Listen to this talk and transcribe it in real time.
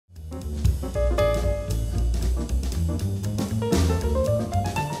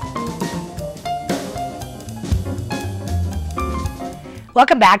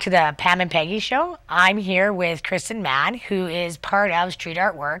Welcome back to the Pam and Peggy show. I'm here with Kristen Mann, who is part of Street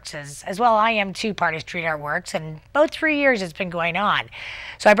Art Works, as well I am too part of Street Art Works, and about 3 years it's been going on.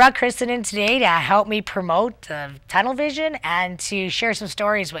 So I brought Kristen in today to help me promote the tunnel vision and to share some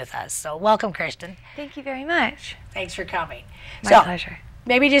stories with us. So welcome, Kristen. Thank you very much. Thanks for coming. My pleasure.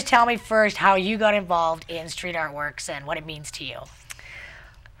 Maybe just tell me first how you got involved in Street Art Works and what it means to you.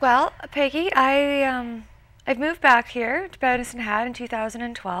 Well, Peggy, I've moved back here to Medicine Hat in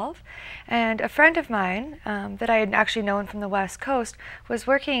 2012, and a friend of mine that I had actually known from the West Coast was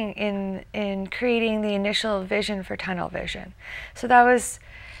working in creating the initial vision for tunnel vision. So that was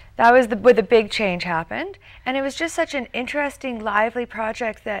where the big change happened, and it was just such an interesting, lively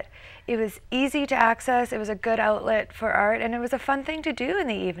project that it was easy to access, it was a good outlet for art, and it was a fun thing to do in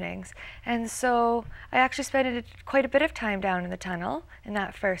the evenings. And so I actually spent quite a bit of time down in the tunnel in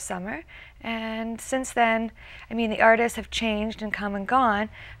that first summer. And since then, I mean, the artists have changed and come and gone,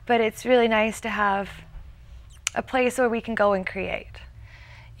 but it's really nice to have a place where we can go and create.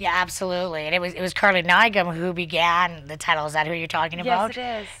 Yeah, absolutely. And it was Carly Nygum who began the tunnel. Is that who you're talking about? Yes,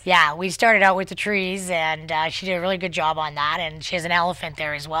 it is. Yeah, we started out with the trees, and she did a really good job on that. And she has an elephant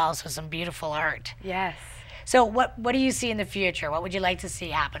there as well, so some beautiful art. Yes. So what do you see in the future? What would you like to see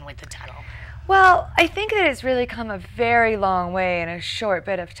happen with the tunnel? Well, I think that it's really come a very long way in a short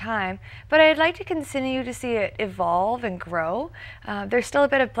bit of time, but I'd like to continue to see it evolve and grow. There's still a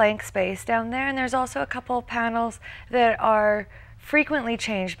bit of blank space down there, and there's also a couple of panels that are frequently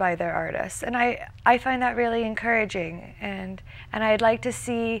changed by their artists, and I find that really encouraging, and I'd like to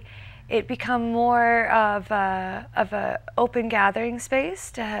see it become more of a open gathering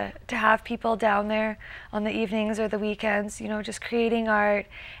space to have people down there on the evenings or the weekends, you know, just creating art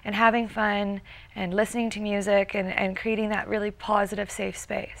and having fun and listening to music and creating that really positive, safe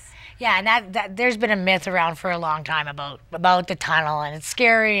space. Yeah, and that there's been a myth around for a long time about the tunnel, and it's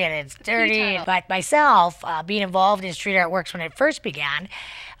scary and it's dirty. But myself, being involved in Street Art Works when it first began,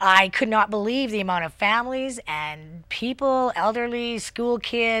 I could not believe the amount of families and people, elderly, school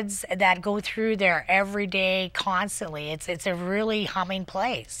kids that go through there every day constantly. It's a really humming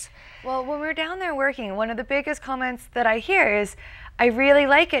place. Well, when we're down there working, one of the biggest comments that I hear is, I really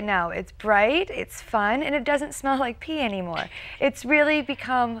like it now. It's bright, it's fun, and it doesn't smell like pee anymore. It's really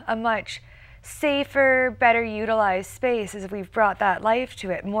become a much safer, better utilized space as we've brought that life to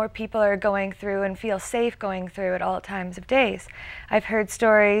it. More people are going through and feel safe going through at all times of days. I've heard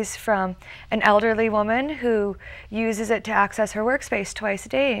stories from an elderly woman who uses it to access her workspace twice a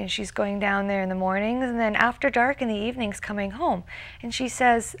day, and she's going down there in the mornings and then after dark in the evenings coming home. And she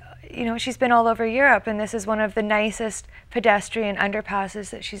says, you know, she's been all over Europe, and this is one of the nicest pedestrian underpasses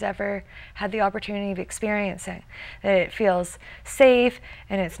that she's ever had the opportunity of experiencing. That it feels safe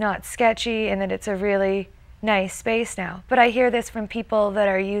and it's not sketchy, and that it's a really nice space now. But I hear this from people that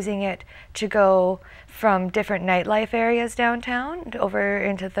are using it to go from different nightlife areas downtown over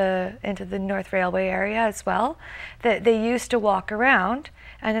into the North Railway area as well, that they used to walk around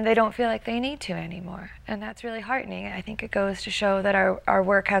and then they don't feel like they need to anymore. And that's really heartening. I think it goes to show that our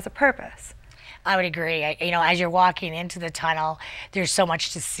work has a purpose. I would agree. You know, as you're walking into the tunnel, there's so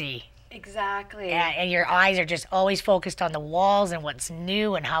much to see. Exactly. And your eyes are just always focused on the walls and what's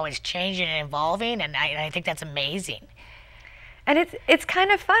new and how it's changing and evolving, and I think that's amazing. And it's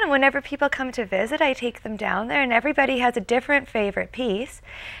kind of fun. Whenever people come to visit, I take them down there, and everybody has a different favorite piece.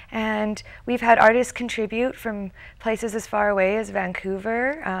 And we've had artists contribute from places as far away as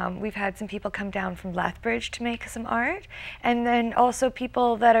Vancouver. We've had some people come down from Lethbridge to make some art. And then also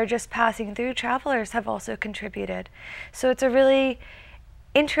people that are just passing through, travelers, have also contributed. So it's a really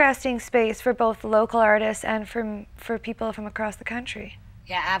interesting space for both local artists and for people from across the country.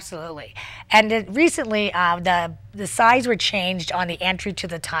 Yeah, absolutely. And recently, the sides were changed on the entry to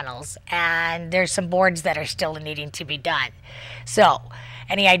the tunnels, and there's some boards that are still needing to be done. So,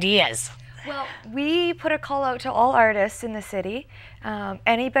 any ideas? Well, we put a call out to all artists in the city.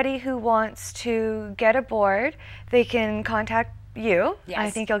 Anybody who wants to get a board, they can contact you. Yes. I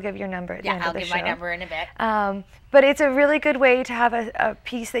think you'll give your number at the end of the show. Yeah, I'll give my number in a bit. But it's a really good way to have a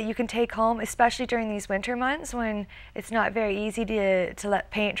piece that you can take home, especially during these winter months when it's not very easy to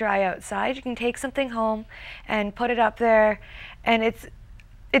let paint dry outside. You can take something home and put it up there, and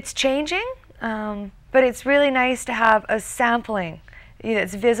it's changing, but it's really nice to have a sampling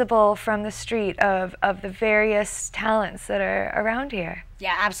that's visible from the street of the various talents that are around here.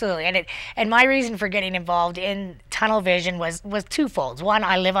 Yeah, absolutely. And my reason for getting involved in tunnel vision was twofold. One,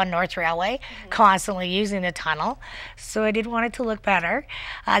 I live on North Railway, constantly using the tunnel, so I did want it to look better.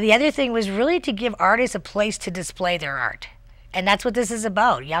 The other thing was really to give artists a place to display their art. And that's what this is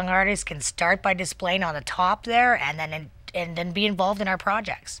about. Young artists can start by displaying on the top there, and then and be involved in our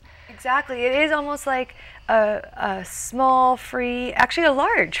projects. Exactly. It is almost like a small, free, actually a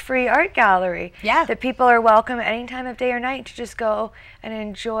large free art gallery. Yeah. That people are welcome any time of day or night to just go and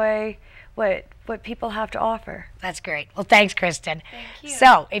enjoy what people have to offer. That's great. Well, thanks, Kristen. Thank you.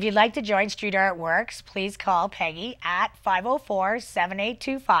 So, if you'd like to join Street Art Works, please call Peggy at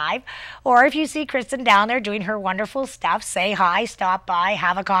 504-7825. Or if you see Kristen down there doing her wonderful stuff, say hi, stop by,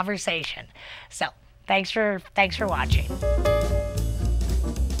 have a conversation. So, thanks for watching.